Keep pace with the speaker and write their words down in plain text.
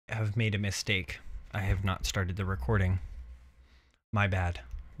have made a mistake. I have not started the recording. My bad.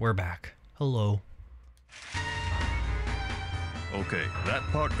 We're back. Hello. Okay, that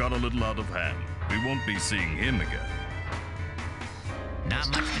part got a little out of hand. We won't be seeing him again. Not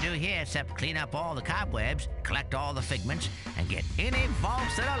much to do here except clean up all the cobwebs, collect all the figments, and get any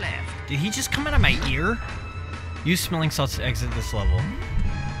vaults that are left. Did he just come out of my ear? Use smelling salts to exit this level.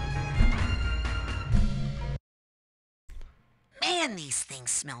 Man, these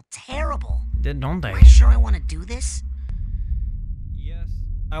things smell terrible. Don't they? Am I sure I want to do this? Yes.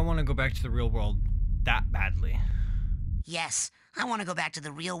 I want to go back to the real world that badly. Yes, I want to go back to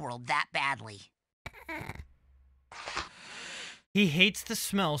the real world that badly. He hates the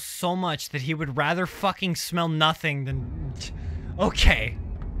smell so much that he would rather fucking smell nothing than... Okay.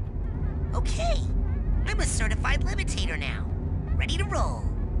 Okay, I'm a certified levitator now. Ready to roll.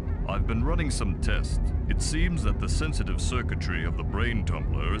 I've been running some tests. It seems that the sensitive circuitry of the brain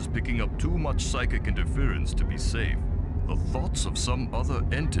tumbler is picking up too much psychic interference to be safe. The thoughts of some other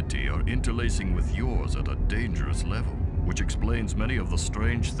entity are interlacing with yours at a dangerous level, which explains many of the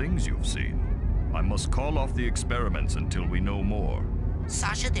strange things you've seen. I must call off the experiments until we know more.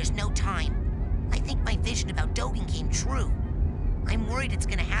 Sasha, there's no time. I think my vision about Dogen came true. I'm worried it's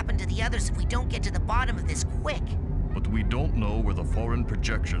gonna happen to the others if we don't get to the bottom of this quick. But we don't know where the foreign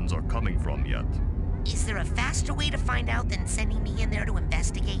projections are coming from yet. Is there a faster way to find out than sending me in there to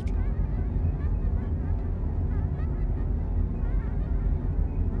investigate?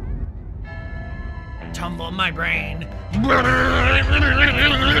 Tumble my brain.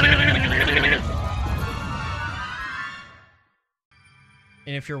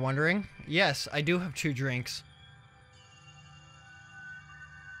 And if you're wondering, yes, I do have 2 drinks.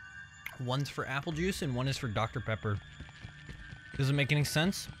 One's for apple juice and one is for Dr. Pepper. Does it make any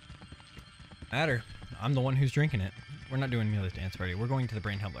sense? Matter. I'm the one who's drinking it. We're not doing Amelia's dance party. We're going to the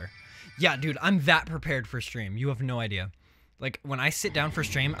brain tumbler. Yeah, dude, I'm that prepared for stream. You have no idea. Like, when I sit down for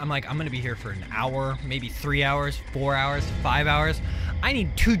stream, I'm like, I'm gonna be here for an hour, maybe 3 hours, 4 hours, 5 hours. I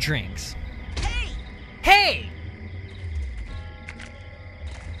need 2 drinks. Hey! Hey!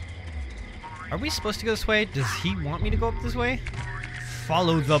 Are we supposed to go this way? Does he want me to go up this way?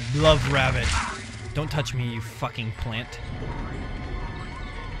 Follow the love rabbit. Don't touch me, you fucking plant.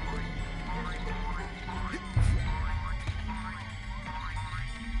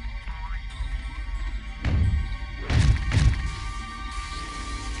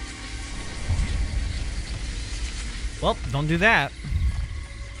 Well, don't do that.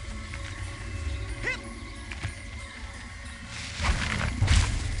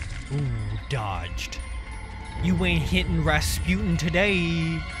 Ooh, dodged. You ain't hitting Rasputin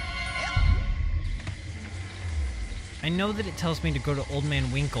today. I know that it tells me to go to Old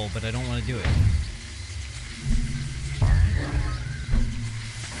Man Winkle, but I don't want to do it.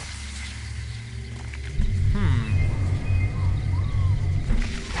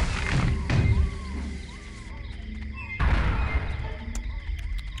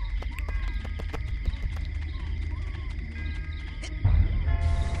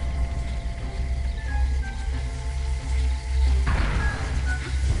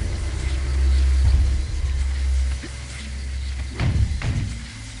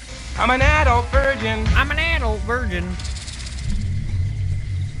 I'm an adult virgin. I'm an adult virgin.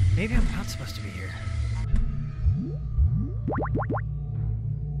 Maybe I'm not supposed to be here.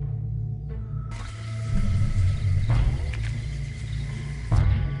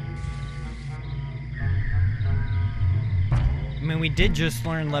 I mean, we did just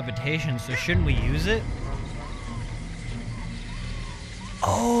learn levitation, so shouldn't we use it?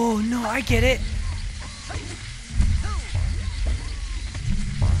 Oh, no, I get it.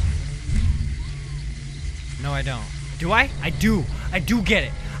 No, I don't. Do I? I do. I do get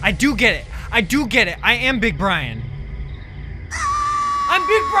it. I do get it. I do get it. I am Big Brian. I'm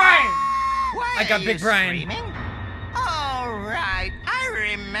Big Brian! Why I got are Big you Brian. Screaming? All right, I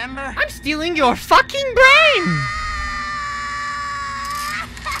remember. I'm stealing your fucking brain!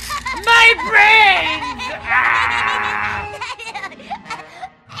 My brains!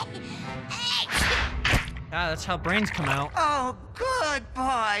 That's how brains come out. Oh, good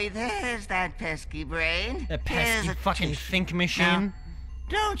boy. There's that pesky brain. That Here's pesky a fucking tissue. think machine.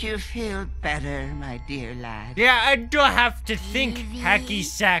 Don't you feel better, my dear lad? Yeah, I do have to think, hacky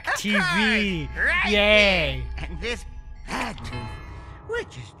sack TV. Right Yay! there. And this bad tooth, we'll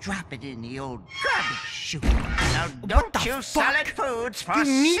just drop it in the old garbage chute. Now don't the you sell fuck? it foods for You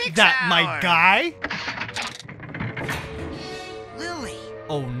need 6 that, hours. my guy. Lily,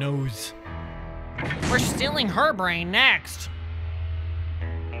 Oh, nose. We're stealing her brain next.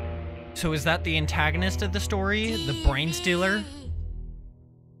 So is that the antagonist of the story? The brain stealer?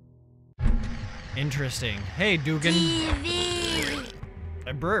 Interesting. Hey, Dugan. TV.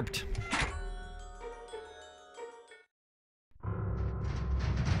 I burped.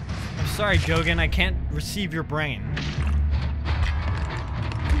 I'm sorry, Dugan. I can't receive your brain.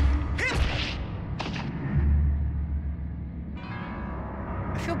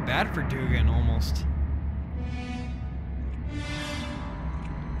 I feel bad for Dugan almost.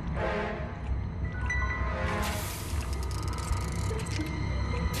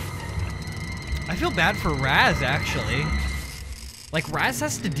 I feel bad for Raz, actually. Like, Raz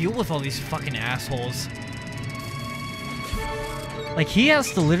has to deal with all these fucking assholes. Like, he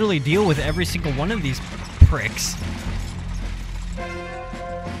has to literally deal with every single one of these pricks.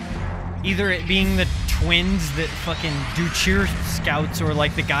 Either it being the twins that fucking do cheer scouts, or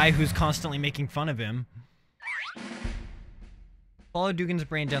like the guy who's constantly making fun of him. Follow Dugan's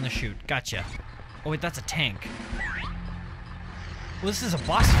brain down the chute. Gotcha. Oh wait, that's a tank. Well, this is a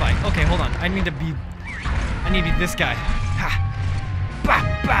boss fight. Okay, hold on. I need to be this guy. Ha!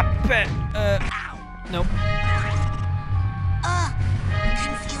 Bap, bap, bap. Nope.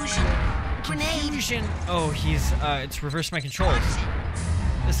 Confusion. Grenade. Confusion. Oh, he's, it's reversed my controls.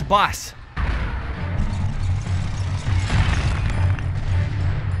 This is the boss.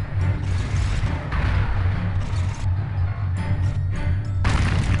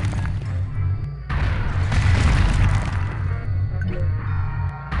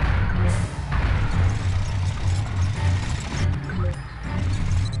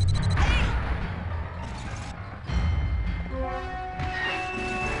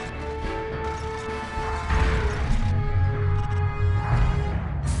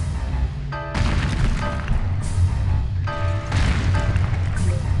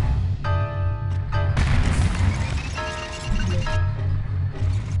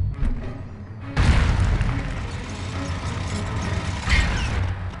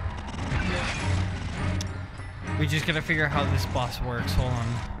 We just gotta figure out how this boss works. Hold on.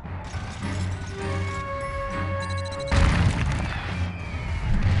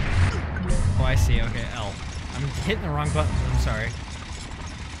 Oh, I see. Okay, L. I'm hitting the wrong button. I'm sorry.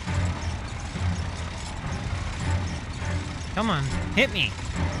 Come on, hit me.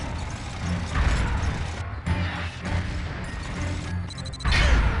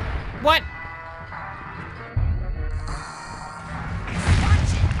 What?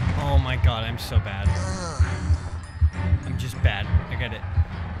 Oh my god, I'm so bad. I'm just bad. I get it.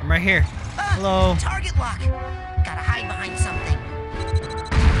 I'm right here. Hello. Target lock. Gotta hide behind something.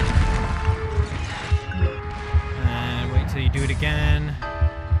 And wait till you do it again.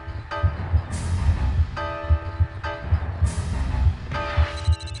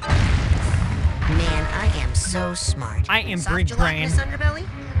 Man, I am so smart. I am Soft big gelatinous brain. underbelly?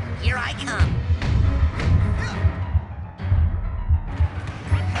 Here I come.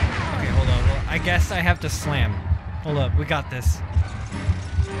 Okay, hold on. Well, I guess I have to slam. Hold up, we got this.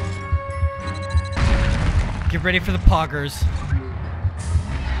 Get ready for the poggers.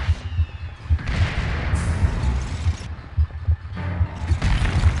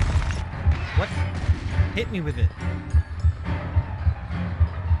 What? Hit me with it.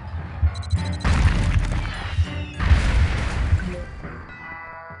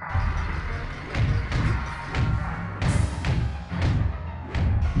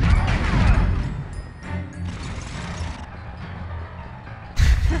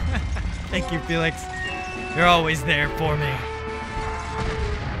 Thank you, Felix. You're always there for me.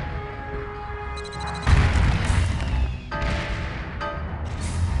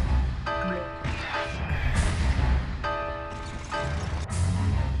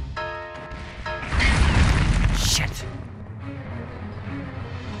 Shit.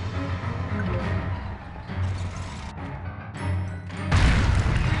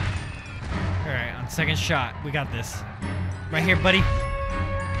 Alright, on second shot, we got this. Right here, buddy.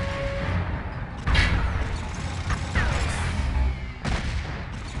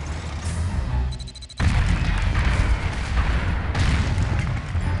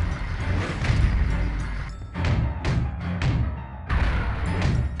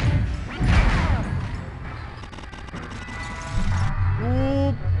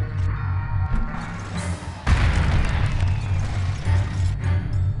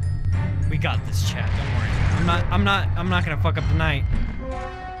 We got this, chat. Don't worry. I'm not gonna fuck up the night.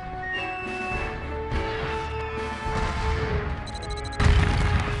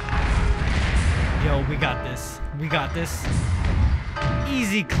 Yo, we got this. We got this.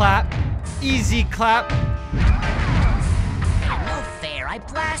 Easy clap. Easy clap. No fair. I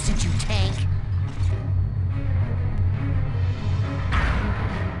blasted you, tank.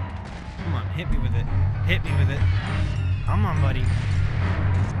 Come on, hit me with it. Hit me with it. Come on, buddy.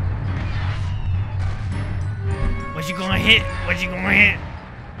 you gonna hit? What you gonna hit?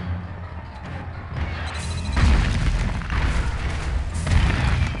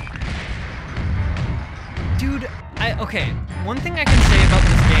 Dude, okay. One thing I can say about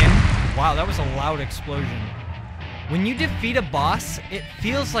this game. Wow, that was a loud explosion. When you defeat a boss, it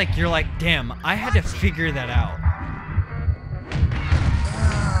feels like you're like, damn, I had to figure that out.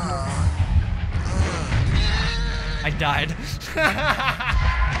 I died.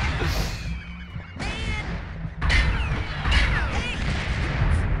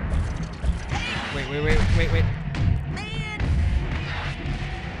 Wait.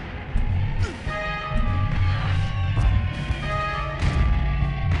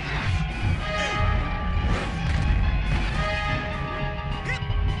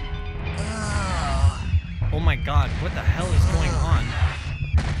 Oh my god, what the hell is going on?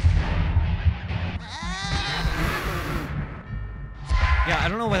 Yeah, I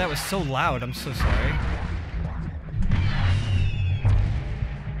don't know why that was so loud. I'm so sorry.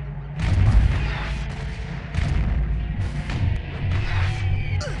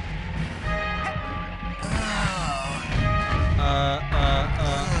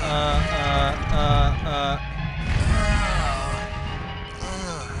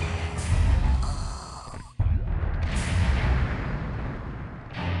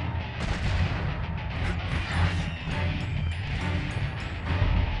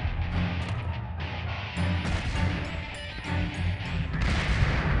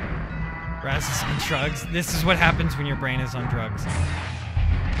 Raz is on drugs. This is what happens when your brain is on drugs.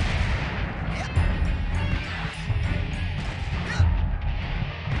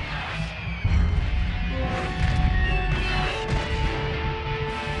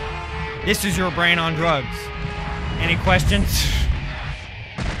 This is your brain on drugs. Any questions?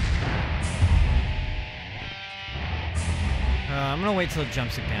 I'm gonna wait till it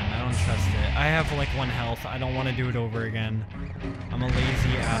jumps again. I don't trust it. I have like 1 health. I don't want to do it over again. I'm a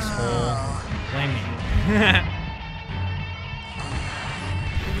lazy asshole. Blame me.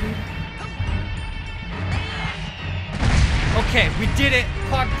 Okay, we did it.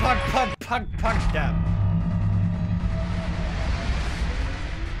 Pug, dab.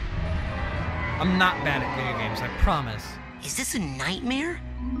 I'm not bad at video games, I promise. Is this a nightmare?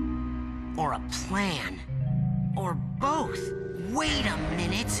 Or a plan? Or both? Wait a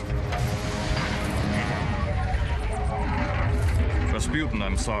minute. Rasputin,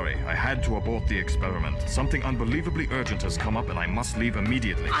 I'm sorry. I had to abort the experiment. Something unbelievably urgent has come up and I must leave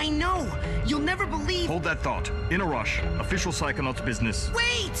immediately. I know! You'll never believe— Hold that thought. In a rush. Official Psychonauts business.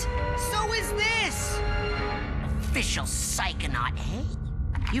 Wait! So is this! Official Psychonaut, hey?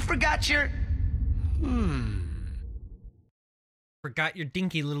 You forgot your— Forgot your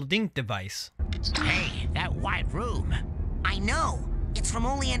dinky little dink device. Hey, that white room. I know! It's from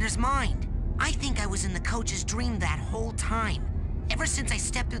Oleander's mind. I think I was in the coach's dream that whole time. Ever since I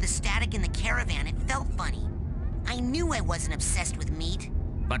stepped through the static in the caravan, it felt funny. I knew I wasn't obsessed with meat.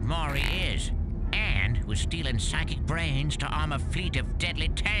 But Maury is. And was stealing psychic brains to arm a fleet of deadly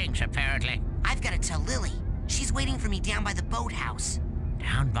tanks, apparently. I've got to tell Lily. She's waiting for me down by the boathouse.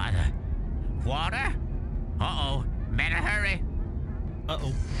 Down by the water? Uh-oh. Better hurry.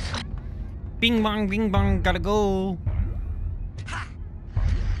 Uh-oh. Bing bong, gotta go. Ha!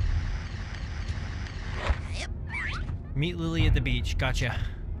 Yep. Meet Lily at the beach. Gotcha.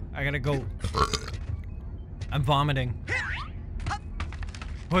 I gotta go. I'm vomiting.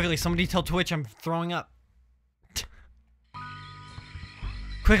 Quickly, somebody tell Twitch I'm throwing up.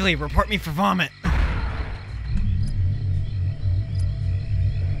 Quickly, report me for vomit.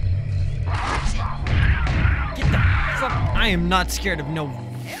 Get the fuck. I am not scared of no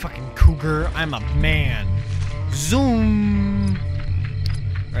fucking cougar. I'm a man. Zoom.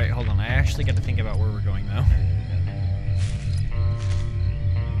 Alright, hold on. I actually got to think about where we're going, though.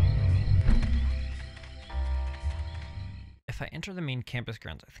 If I enter the main campus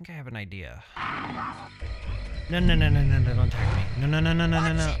grounds, I think I have an idea. No, don't attack me. No.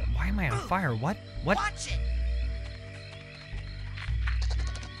 Why am I on fire? What? Watch it!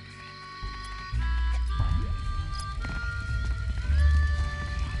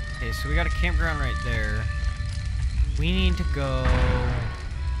 Okay, so we got a campground right there. We need to go...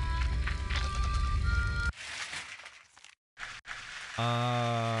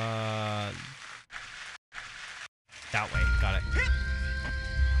 that way. Got it.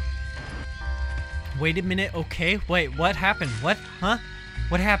 Wait a minute. Okay. Wait, what happened? What? Huh?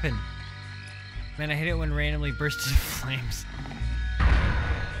 What happened? Man, I hate it when randomly bursts into flames.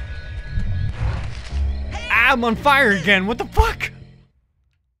 Ah, I'm on fire again. What the fuck?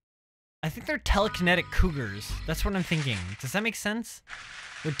 I think they're telekinetic cougars. That's what I'm thinking. Does that make sense?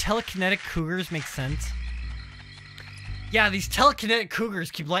 Would telekinetic cougars make sense? Yeah, these telekinetic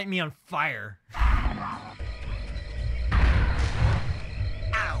cougars keep lighting me on fire.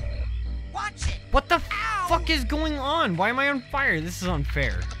 Ow! Watch it! What the Ow! fuck is going on? Why am I on fire? This is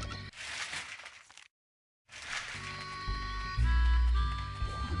unfair.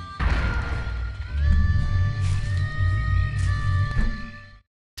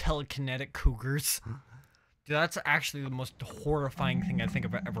 Telekinetic cougars. Dude, that's actually the most horrifying thing I think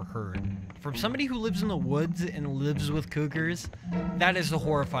I've ever heard. From somebody who lives in the woods and lives with cougars, that is the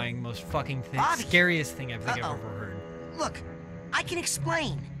horrifying, most fucking thing, Bobby. scariest thing I've ever heard. Look, I can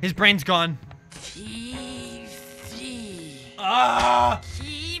explain. His brain's gone. TV. Ah!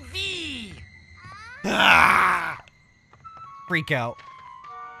 TV. Ah! Freak out.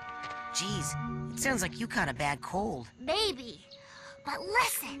 Jeez, it sounds like you caught a bad cold. Maybe. But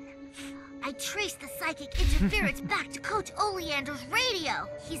listen. I traced the psychic interference back to Coach Oleander's radio.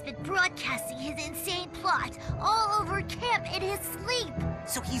 He's been broadcasting his insane plot all over camp in his sleep.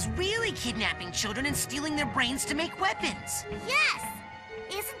 So he's really kidnapping children and stealing their brains to make weapons. Yes!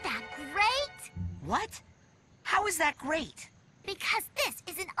 Isn't that great? What? How is that great? Because this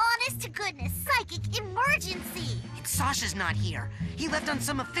is an honest-to-goodness psychic emergency. And Sasha's not here. He left on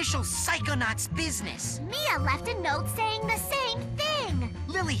some official Psychonauts business. Mia left a note saying the same thing.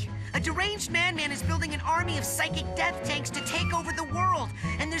 Lily, a deranged madman is building an army of psychic death tanks to take over the world.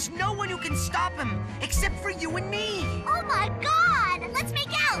 And there's no one who can stop him, except for you and me. Oh my god! Let's make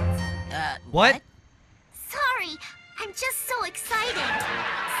out! What? Sorry, I'm just so excited.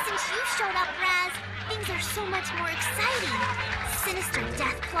 Since you showed up, Raz, things are so much more exciting. Sinister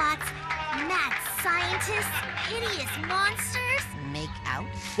death plots, mad scientists, hideous monsters. Make out?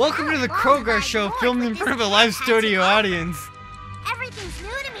 Welcome to the Kroger Show, filmed in front of a live studio audience. Everything's new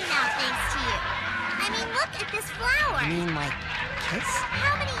to me now, thanks to you. I mean, look at this flower. You mean like kiss?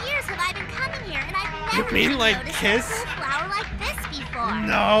 How many years have I been coming here, and I've never mean even like noticed kiss? a cool flower like this before?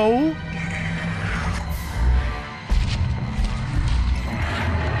 No.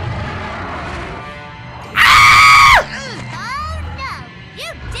 Oh no!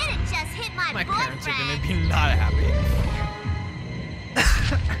 You didn't just hit my My parents are gonna boyfriend. be not happy.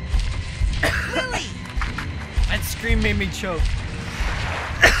 Lily! That scream made me choke.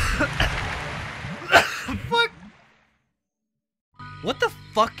 Fuck. What the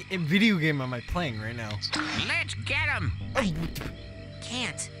fuck video game am I playing right now? Let's get him.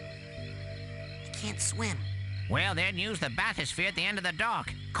 Can't. I can't swim. Well, then use the bathysphere at the end of the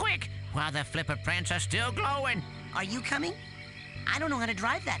dock. Quick, while the flipper prints are still glowing. Are you coming? I don't know how to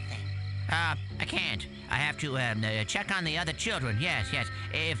drive that thing. I can't. I have to check on the other children. Yes.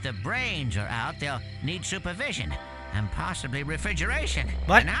 If the brains are out, they'll need supervision and possibly refrigeration.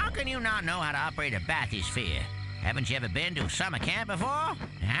 What? And how can you not know how to operate a bathysphere? Haven't you ever been to summer camp before?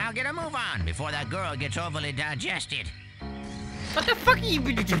 Now get a move on before that girl gets overly digested. What the fuck are you?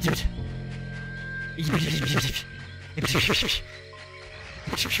 What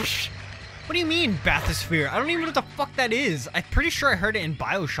do you mean, bathysphere? I don't even know what the fuck that is. I'm pretty sure I heard it in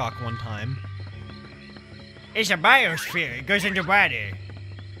BioShock one time. It's a biosphere. It goes into water.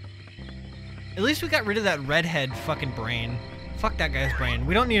 At least we got rid of that redhead fucking brain. Fuck that guy's brain.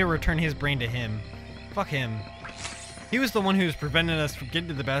 We don't need to return his brain to him. Fuck him. He was the one who was preventing us from getting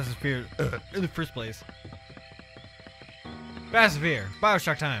to the bathysphere in the first place. Bathysphere.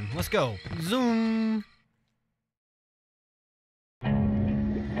 BioShock time. Let's go. Zoom.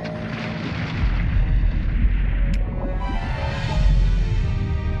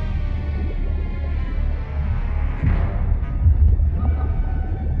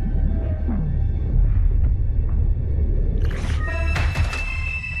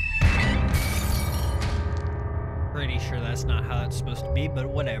 Pretty sure that's not how it's supposed to be, but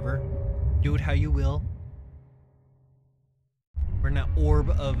whatever. Do it how you will. We're in an orb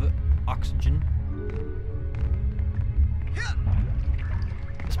of oxygen.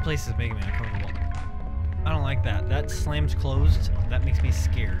 This place is making me uncomfortable. I don't like that. That slams closed. That makes me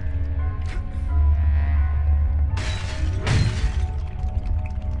scared.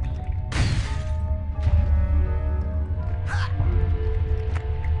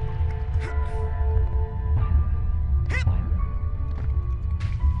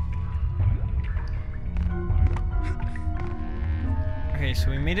 Okay,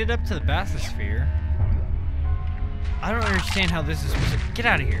 so we made it up to the bathysphere. I don't understand how this is supposed to... Get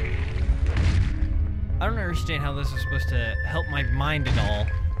out of here. I don't understand how this is supposed to help my mind at all.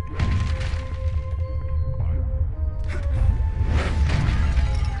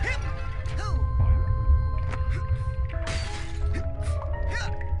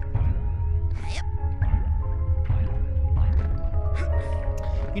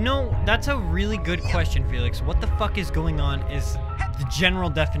 You You know, that's a really good question, Felix. What the fuck is going on is the general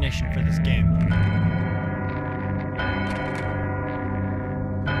definition for this game.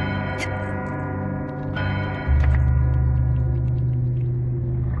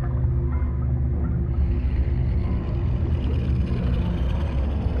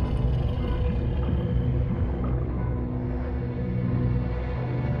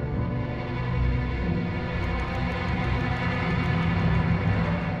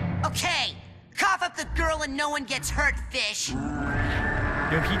 Okay, cough up the girl and no one gets hurt, fish.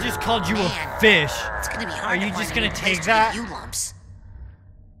 Yo, he just called you Man, a fish. It's gonna be Are hard you to find just a gonna new place take to that? give you lumps.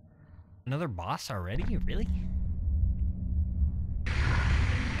 Another boss already? Really?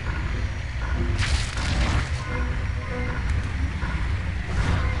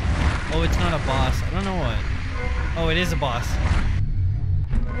 Oh, it's not a boss. I don't know what. Oh, it is a boss.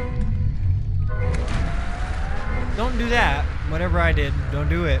 Don't do that. Whatever I did, don't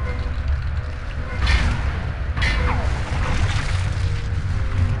do it.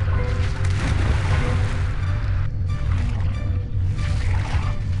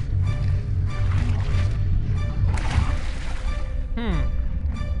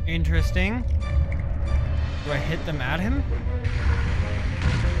 Interesting. Do I hit them at him?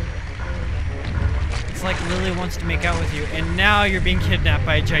 It's like Lily wants to make out with you, and now you're being kidnapped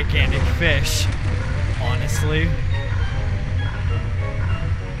by a gigantic fish. Honestly.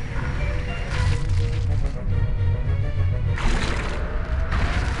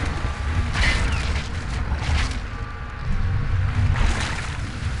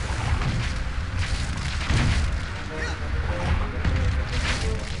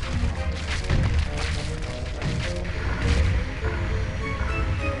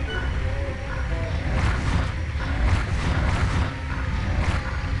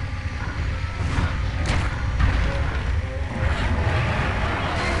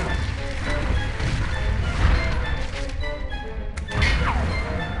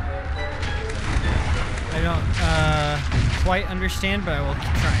 I don't quite understand, but I will keep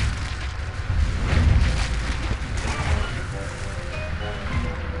trying.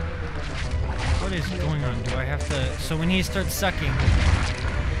 What is going on? Do I have to... So when he starts sucking,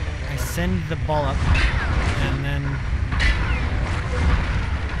 I send the ball up, and then...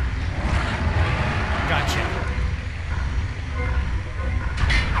 Gotcha.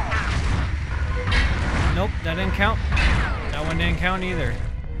 Nope, that didn't count. That one didn't count either.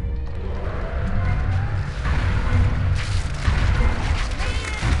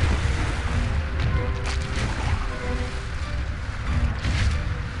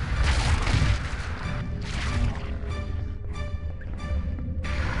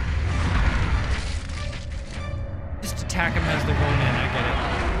 Just attack them as they're going in, I get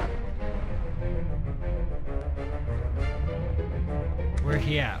it. Where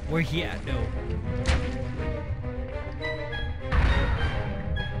he at? Where he at? No.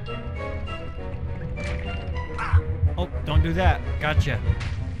 Oh, don't do that. Gotcha.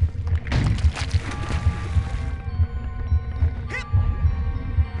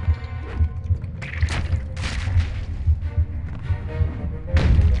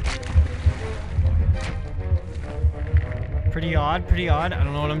 Pretty odd, pretty odd. I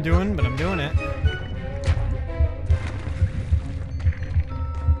don't know what I'm doing, but I'm doing it.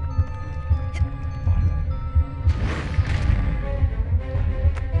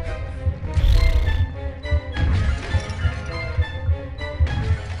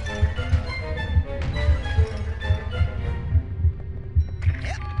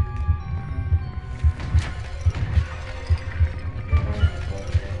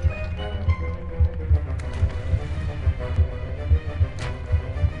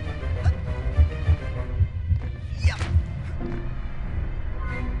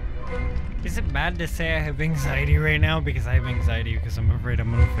 Is it bad to say I have anxiety right now? Because I have anxiety because I'm afraid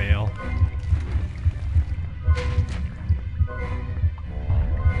I'm gonna fail.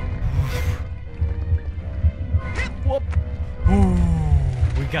 Whoop! Ooh,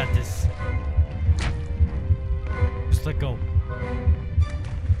 we got this. Just let go.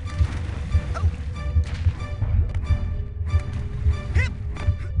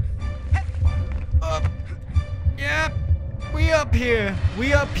 Up! Yep! We up here!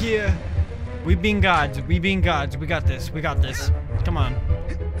 We up here! We being gods. We being gods. We got this. We got this. Come on.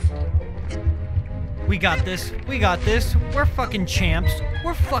 We got this. We got this. We're fucking champs.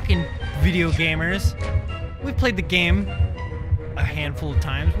 We're fucking video gamers. We've played the game a handful of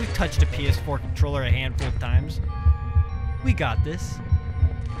times. We've touched a PS4 controller a handful of times. We got this.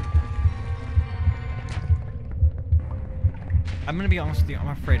 I'm gonna be honest with you. I'm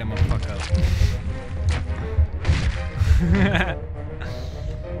afraid I'm gonna fuck up.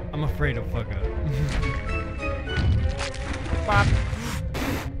 I'm afraid of fuck up. Bop.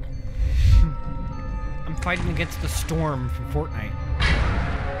 I'm fighting against the storm from Fortnite.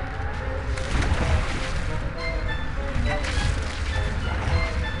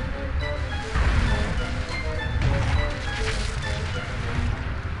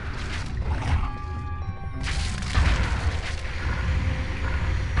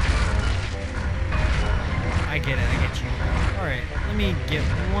 I get it, I get you. Alright, let me get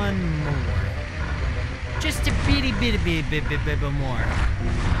one more. Just a bitty bit more.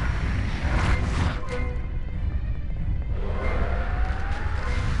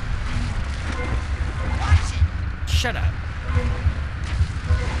 Shut up.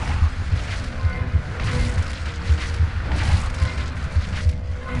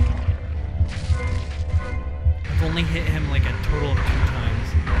 I've only hit him like a total of 2 times.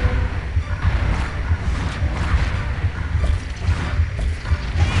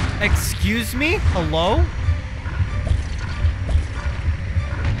 Excuse me? Hello?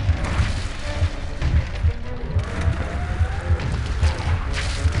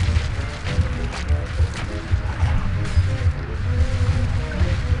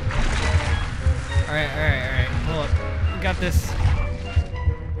 Alright. Hold up. We got this.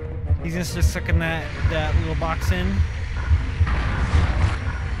 He's gonna start sucking that little box in.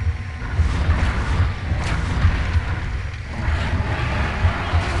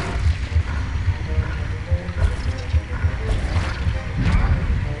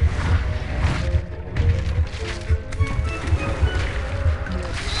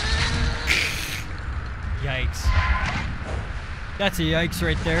 Yikes. That's a yikes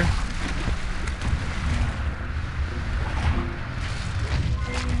right there.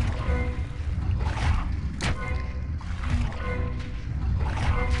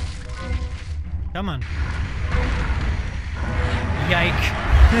 Come on. Yike.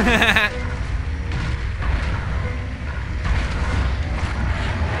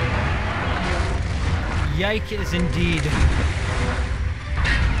 Yike is indeed.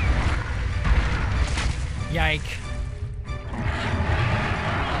 Yike.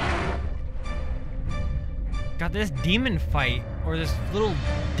 Got this demon fight, or this little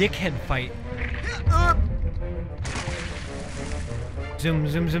dickhead fight. Zoom,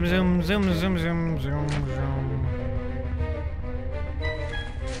 zoom, zoom, zoom, zoom, zoom, zoom, zoom, zoom.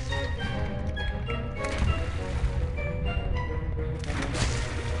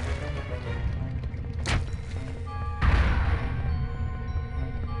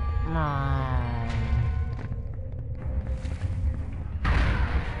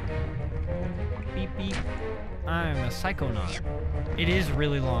 Beep, beep. I'm a Psychonaut. It is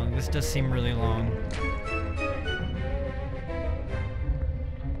really long. This does seem really long.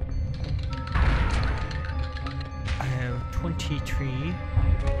 I have 23.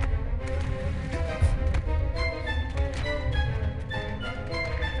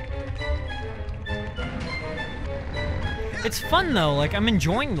 It's fun though, like I'm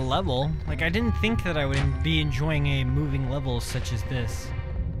enjoying the level. Like I didn't think that I would be enjoying a moving level such as this.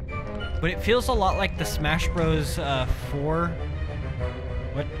 But it feels a lot like the Smash Bros. 4.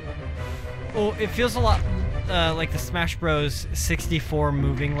 What? Oh, it feels a lot like the Smash Bros. 64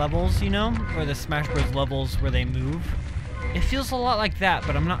 moving levels, you know? Or the Smash Bros. Levels where they move. It feels a lot like that,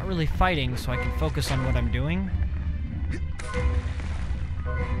 but I'm not really fighting, so I can focus on what I'm doing.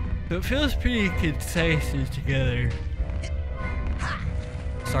 So it feels pretty concise together.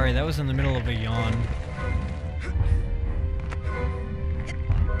 Sorry, that was in the middle of a yawn.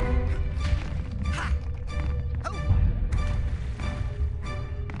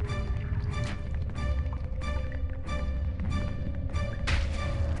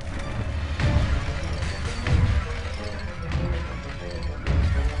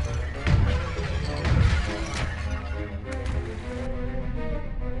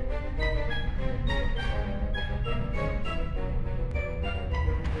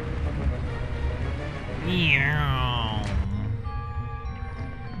 Meow.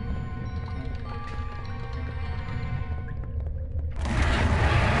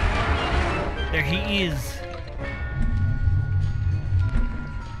 There he is.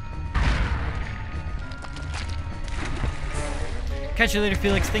 Catch you later,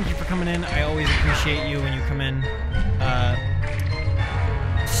 Felix. Thank you for coming in. I always appreciate you when you come in.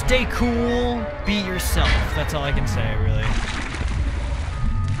 Stay cool. Be yourself. That's all I can say, really.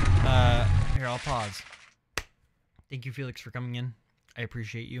 Here, I'll pause. Thank you, Felix, for coming in. I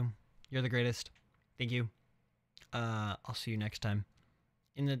appreciate you. You're the greatest. Thank you. I'll see you next time.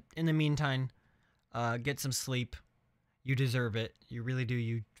 In the meantime, get some sleep. You deserve it. You really do,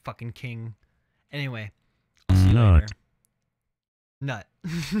 you fucking king. Anyway, I'll see you later. Nut. How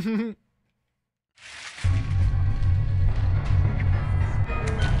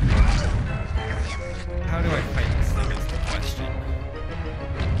do I fight this thing is the question.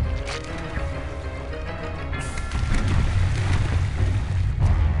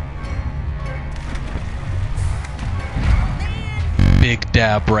 Big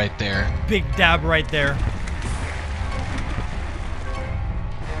dab right there. Big dab right there.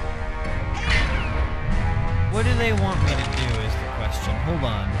 What do they want me to do is the question. Hold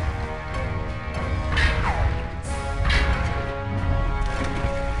on.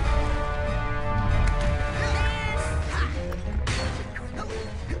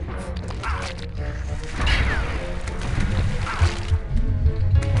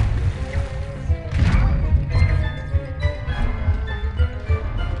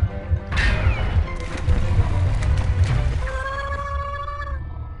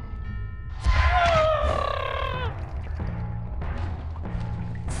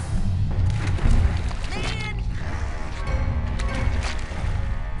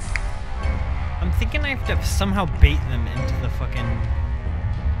 I'm thinking I have to somehow bait them into the fucking...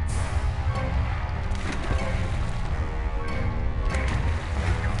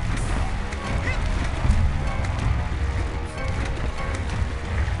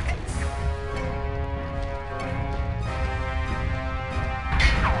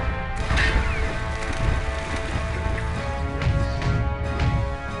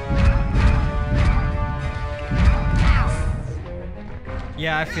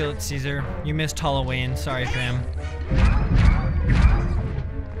 Yeah, I feel it, Caesar. You missed Halloween. Sorry, fam.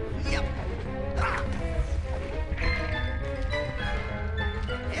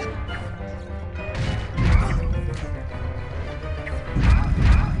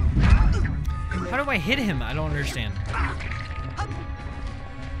 How do I hit him? I don't understand.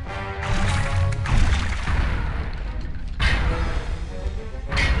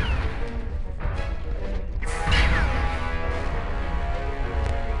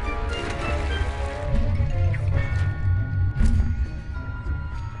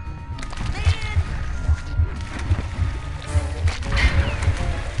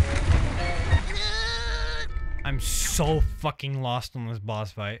 I'm so fucking lost on this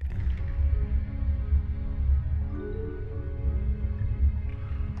boss fight.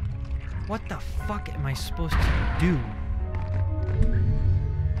 What the fuck am I supposed to do?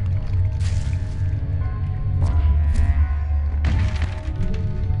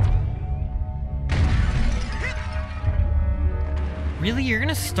 Really? You're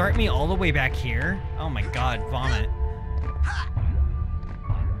gonna start me all the way back here? Oh my god, vomit.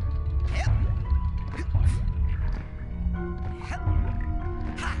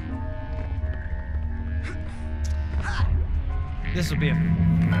 This will be a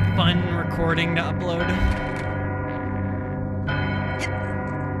fun recording to upload.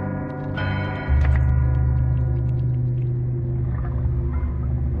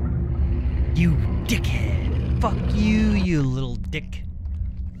 You dickhead. Fuck you, you little dick.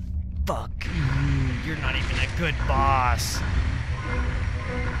 Fuck you. You're not even a good boss.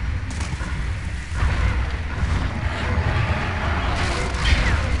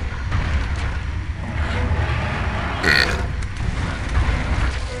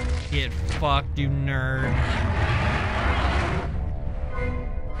 Get fucked, you nerd.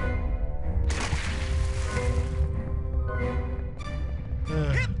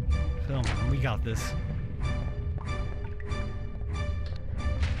 Film, we got this.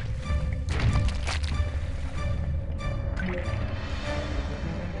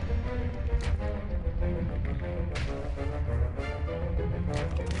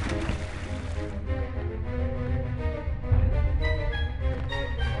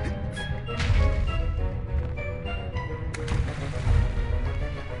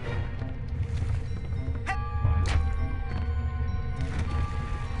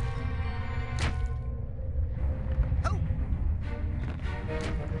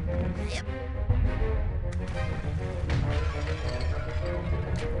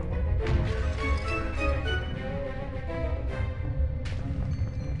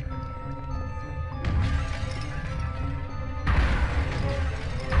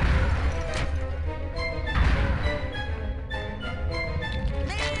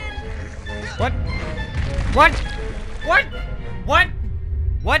 What? What? What? What?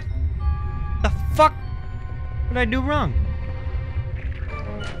 What? The fuck? What did I do wrong?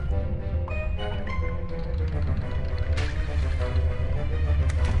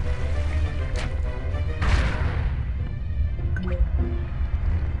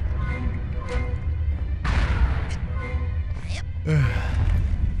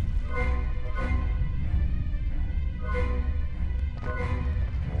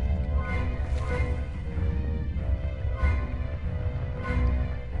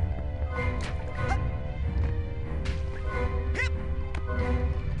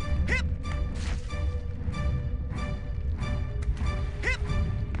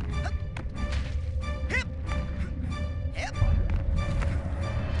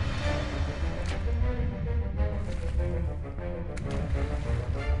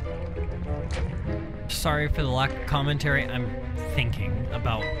 sorry for the lack of commentary. I'm thinking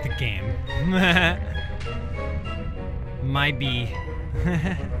about the game. My B.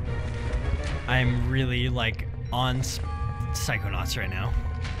 I'm really, like, on Psychonauts right now.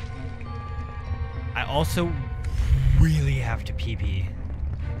 I also really have to pee-pee.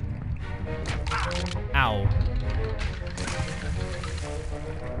 Ow.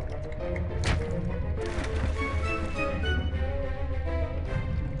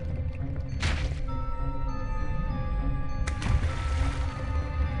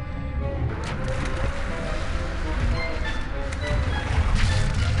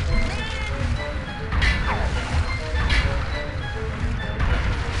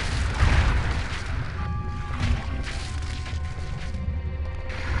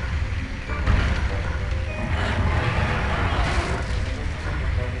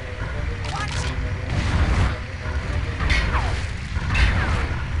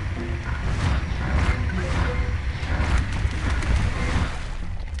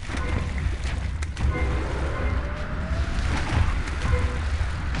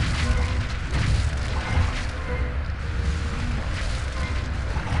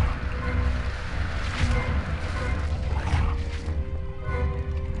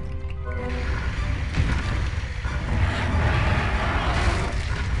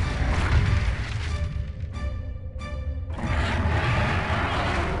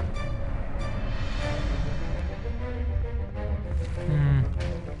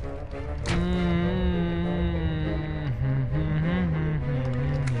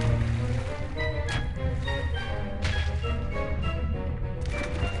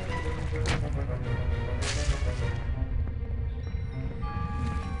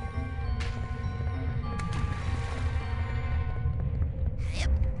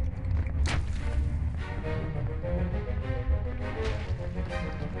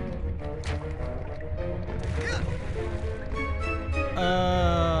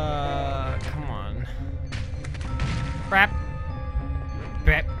 Come on. Brap.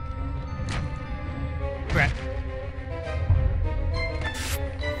 Brap. Brap.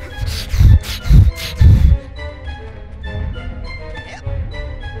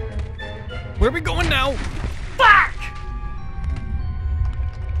 Where are we going now? Fuck!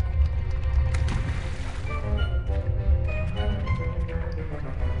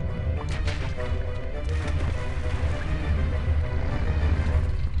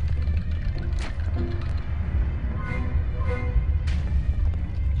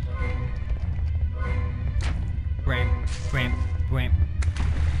 Ramp.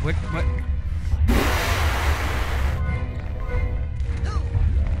 What?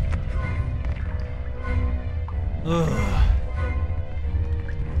 Ugh.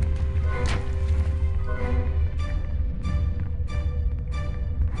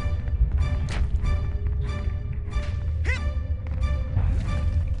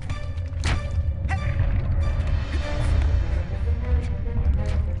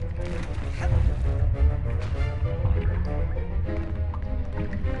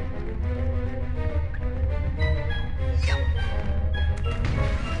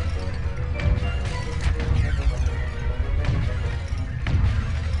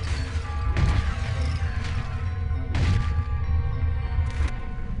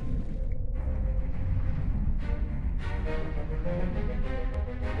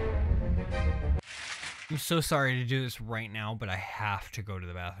 I'm so sorry to do this right now, but I have to go to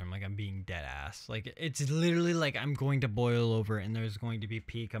the bathroom. Like, I'm being dead ass. Like, it's literally like I'm going to boil over and there's going to be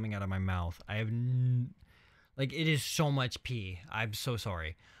pee coming out of my mouth. Like, it is so much pee. I'm so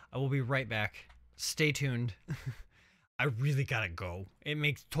sorry. I will be right back. Stay tuned. I really gotta go. It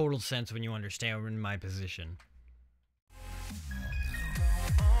makes total sense when you understand my position.